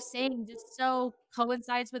everything you're saying just so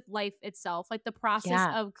coincides with life itself, like the process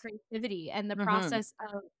Yeah. of creativity and the Mm-hmm. process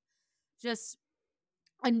of just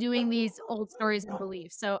undoing these old stories and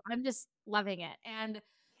beliefs. So I'm just loving it. And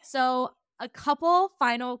so a couple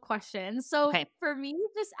final questions. So Okay. for me,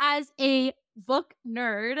 just as a book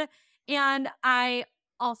nerd, and I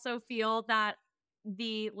also feel that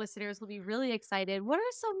the listeners will be really excited. What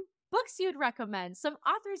are some books you'd recommend? Some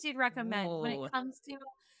authors you'd recommend when it Ooh. comes to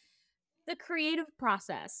the creative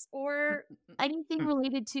process or anything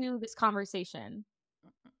related to this conversation?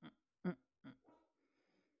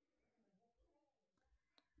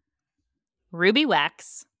 Ruby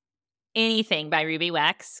Wax. Anything by Ruby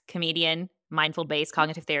Wax, comedian, mindful based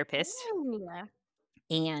cognitive therapist. Ooh,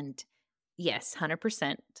 And yes,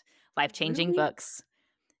 100% life-changing Ruby. books.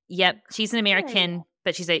 Yep, she's an Okay. American,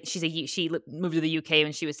 but she moved to the UK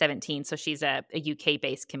when she was 17, so she's a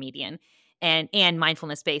UK-based comedian and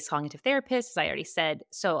mindfulness-based cognitive therapist, as I already said.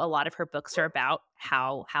 So a lot of her books are about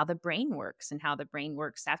how the brain works and how the brain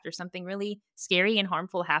works after something really scary and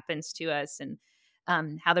harmful happens to us, and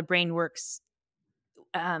how the brain works,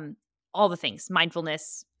 um, all the things.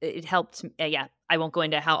 Mindfulness, it helped. Yeah, I won't go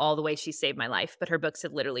into how all the ways she saved my life, but her books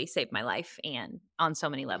have literally saved my life and on so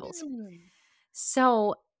many levels. Mm.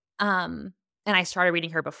 So, and I started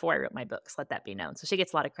reading her before I wrote my books, let that be known. So she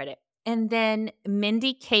gets a lot of credit. And then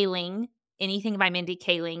Mindy Kaling, anything by Mindy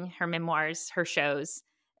Kaling, her memoirs, her shows,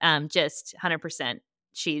 just 100%.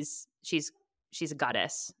 She's a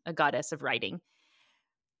goddess of writing.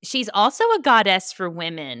 She's also a goddess for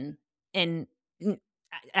women. And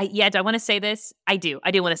yeah, do I want to say this? I do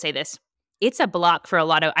want to say this. It's a block for a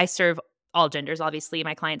lot of, I serve all genders, obviously.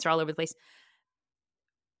 My clients are all over the place.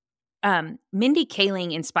 Mindy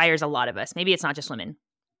Kaling inspires a lot of us. Maybe it's not just women.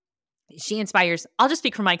 She inspires, I'll just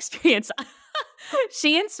speak from my experience.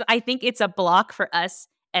 I think it's a block for us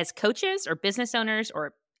as coaches or business owners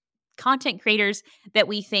or content creators that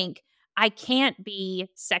we think, I can't be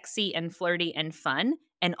sexy and flirty and fun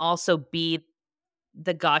and also be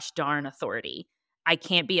the gosh darn authority. I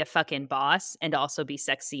can't be a fucking boss and also be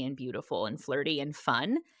sexy and beautiful and flirty and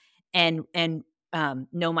fun and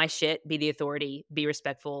know my shit, be the authority, be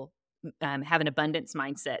respectful, have an abundance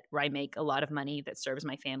mindset where I make a lot of money that serves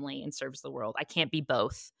my family and serves the world. I can't be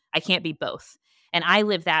both. I can't be both. And I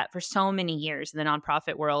lived that for so many years in the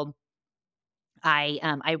nonprofit world.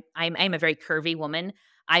 I'm a very curvy woman.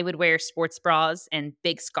 I would wear sports bras and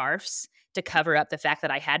big scarves to cover up the fact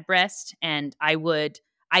that I had breasts, and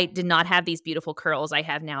I did not have these beautiful curls I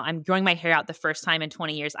have now. I'm growing my hair out the first time in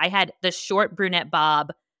 20 years. I had the short brunette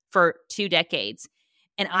bob for 2 decades,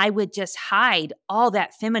 and I would just hide all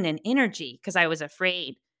that feminine energy because I was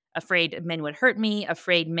afraid men would hurt me,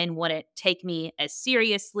 afraid men wouldn't take me as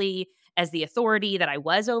seriously as the authority that I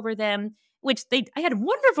was over them, which I had a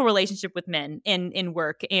wonderful relationship with men in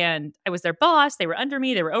work, and I was their boss. They were under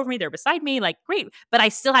me, they were over me, they were beside me, like great. But I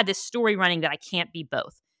still had this story running that I can't be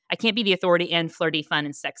both. I can't be the authority and flirty, fun,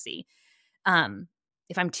 and sexy.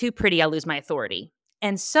 If I'm too pretty, I'll lose my authority.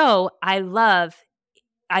 And so I love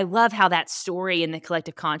how that story in the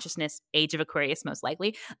collective consciousness, age of Aquarius, most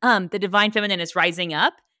likely, the divine feminine is rising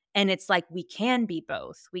up. And it's like, we can be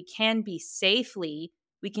both. We can be safe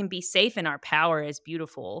in our power as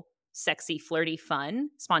beautiful, sexy, flirty, fun,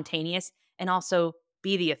 spontaneous, and also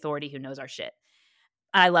be the authority who knows our shit.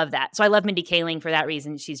 I love that. So I love Mindy Kaling for that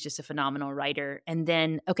reason. She's just a phenomenal writer. And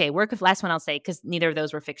then, okay, last one I'll say, because neither of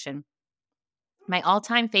those were fiction. My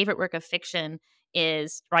all-time favorite work of fiction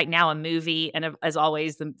is right now a movie, and as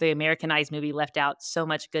always, the Americanized movie left out so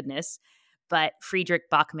much goodness. But Friedrich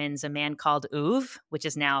Bachmann's A Man Called Ove, which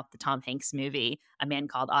is now the Tom Hanks movie, A Man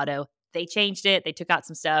Called Otto. They changed it. They took out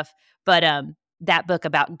some stuff. But that book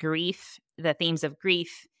about grief, the themes of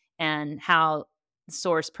grief, and how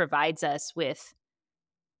Source provides us with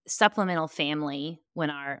supplemental family when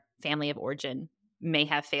our family of origin may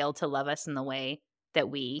have failed to love us in the way that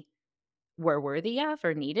we were worthy of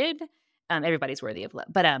or needed. Everybody's worthy of love.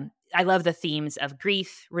 But I love the themes of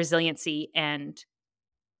grief, resiliency, and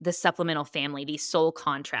the supplemental family, these soul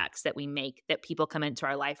contracts that we make that people come into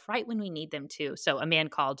our life right when we need them to. So A Man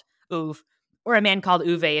Called Uve, or A Man Called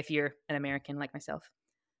Uwe if you're an American like myself.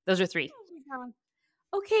 Those are 3. Oh my God.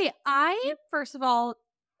 Okay, I first of all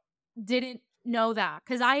didn't know that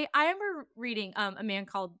because I remember reading A Man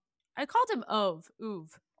Called, I called him Uve.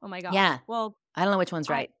 Oh my gosh. Yeah. Well, I don't know which one's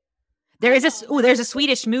I right. There is know. there's a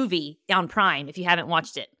Swedish movie on Prime if you haven't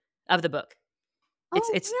watched it of the book. Oh,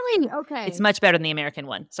 really? Okay. It's much better than the American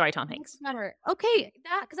one. Sorry, Tom Hanks. Much better. Okay,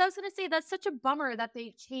 that because I was gonna say that's such a bummer that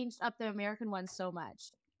they changed up the American one so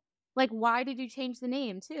much. Like, why did you change the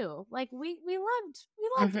name too? Like, we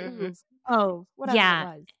loved Mhm. Ooze. Oh, whatever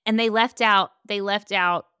Yeah, it was. and they left out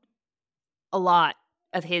a lot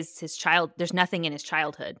of his child. There's nothing in his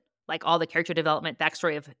childhood, like all the character development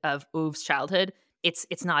backstory of Uve's childhood.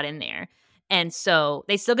 It's not in there, and so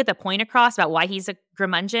they still get the point across about why he's a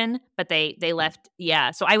curmudgeon, but they left.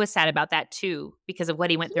 Yeah, so I was sad about that too because of what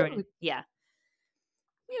he went through. And Huge, yeah,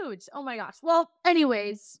 huge. Oh my gosh. Well,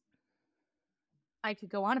 anyways, I could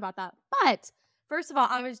go on about that, but first of all,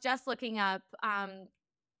 I was just looking up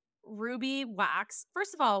Ruby Wax.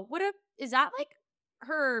 First of all, is that like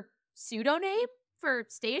her pseudonym for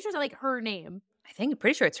stage, or is that like her name? I'm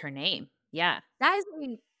pretty sure it's her name. Yeah, That is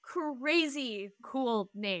a crazy cool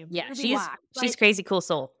name, yeah, Ruby she's Wax. she's Like, crazy cool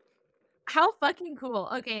soul. how fucking cool.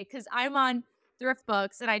 Okay, because I'm on Thrift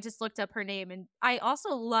Books and I just looked up her name, and I also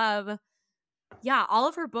love, yeah, all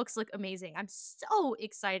of her books look amazing. I'm so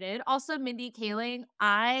excited. Also, Mindy Kaling,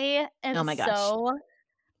 Oh my gosh.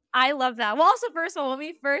 I love that. Well, also, first of all, when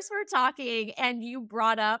we first were talking and you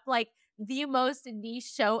brought up like the most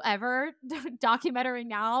niche show ever, documentary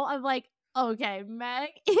now, I'm like, okay, Meg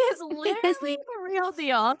is literally the real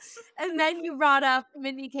deal. And then you brought up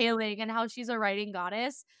Mindy Kaling and how she's a writing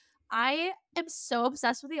goddess. I am so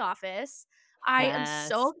obsessed with The Office. I am so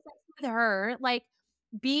Yes. obsessed with her. Like,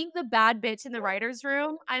 being the bad bitch in the writer's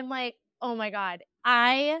room, I'm like, oh my God.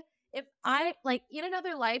 If I like in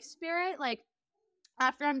another life spirit, like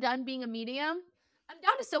after I'm done being a medium, I'm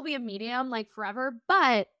down to still be a medium like forever.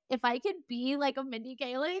 But if I could be like a Mindy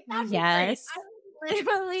Kaling, that'd be great. Yes. I would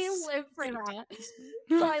literally live for that.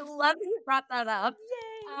 So I love that you brought that up.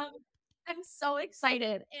 Yay. I'm so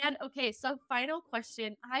excited. And okay, so final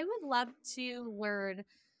question. I would love to learn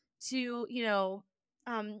to,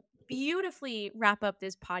 beautifully wrap up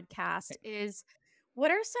this podcast is what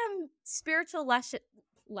are some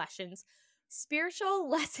lessons, spiritual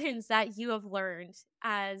lessons that you have learned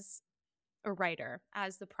as a writer,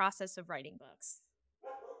 as the process of writing books?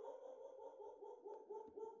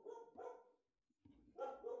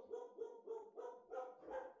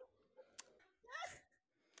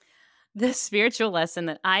 The spiritual lesson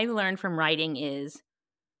that I learned from writing is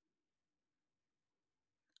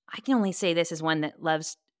I can only say this as one that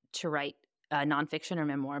loves to write nonfiction or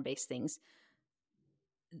memoir based things.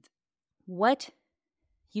 What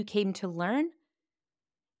you came to learn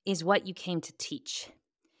is what you came to teach.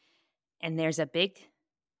 And there's a big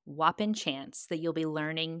whopping chance that you'll be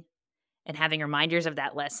learning and having reminders of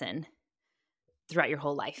that lesson throughout your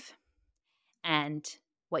whole life. And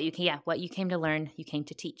what you came to learn, you came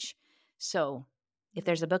to teach. So if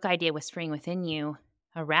there's a book idea whispering within you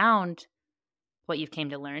around what you've came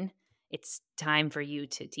to learn, it's time for you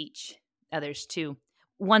to teach others too.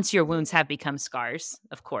 Once your wounds have become scars,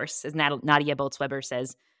 of course, as Nadia Bolz-Weber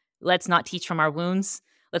says, let's not teach from our wounds,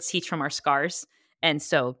 let's teach from our scars. And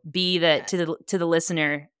so to the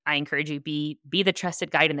listener, I encourage you, be the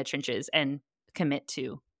trusted guide in the trenches and commit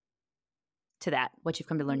to that. What you've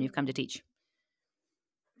come to learn, you've come to teach.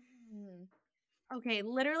 Okay,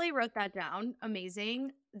 literally wrote that down.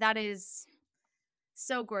 Amazing. That is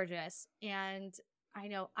so gorgeous. And I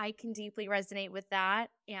know I can deeply resonate with that.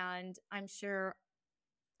 And I'm sure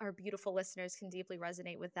our beautiful listeners can deeply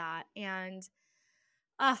resonate with that. And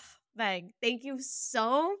Meg, thank you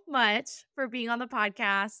so much for being on the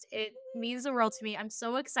podcast. It means the world to me. I'm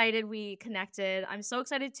so excited we connected. I'm so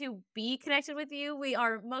excited to be connected with you. We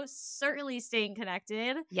are most certainly staying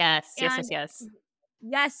connected. Yes.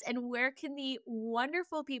 Yes, and where can the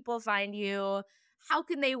wonderful people find you? How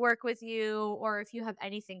can they work with you? Or if you have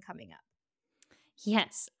anything coming up?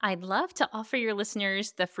 Yes, I'd love to offer your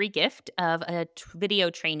listeners the free gift of a video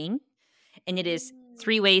training. And it is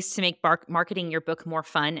 3 ways to make marketing your book more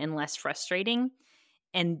fun and less frustrating.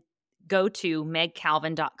 And go to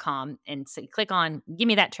megcalvin.com and click on give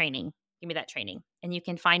me that training. And you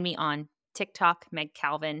can find me on TikTok, Meg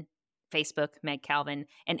Calvin, Facebook, Meg Calvin,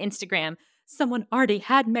 and Instagram. Someone already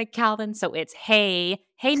had Meg Calvin, so it's hey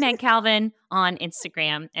Meg Calvin on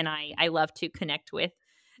Instagram. And I love to connect with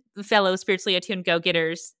fellow spiritually attuned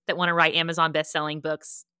go-getters that want to write Amazon best-selling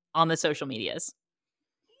books on the social medias.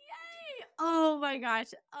 Yay! Oh my gosh.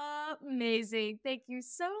 Amazing. Thank you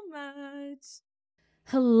so much.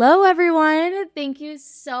 Hello, everyone. Thank you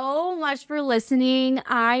so much for listening.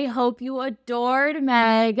 I hope you adored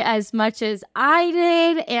Meg as much as I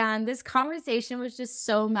did. And this conversation was just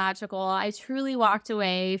so magical. I truly walked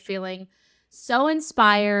away feeling so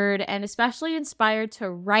inspired, and especially inspired to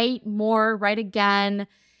write more, write again.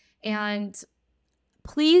 And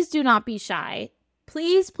please do not be shy.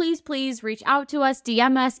 Please, please, please reach out to us,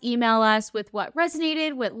 DM us, email us with what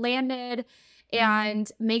resonated, what landed, and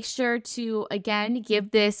make sure to, again,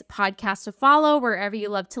 give this podcast a follow wherever you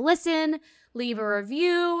love to listen. Leave a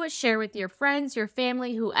review, share with your friends, your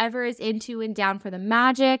family, whoever is into and down for the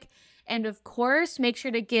magic. And of course, make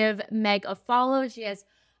sure to give Meg a follow. She has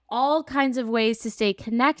all kinds of ways to stay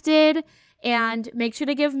connected. And make sure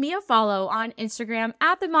to give me a follow on Instagram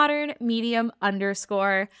at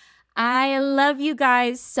 @themodernmedium_. I love you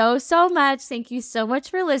guys so, so much. Thank you so much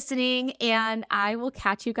for listening. And I will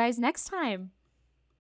catch you guys next time.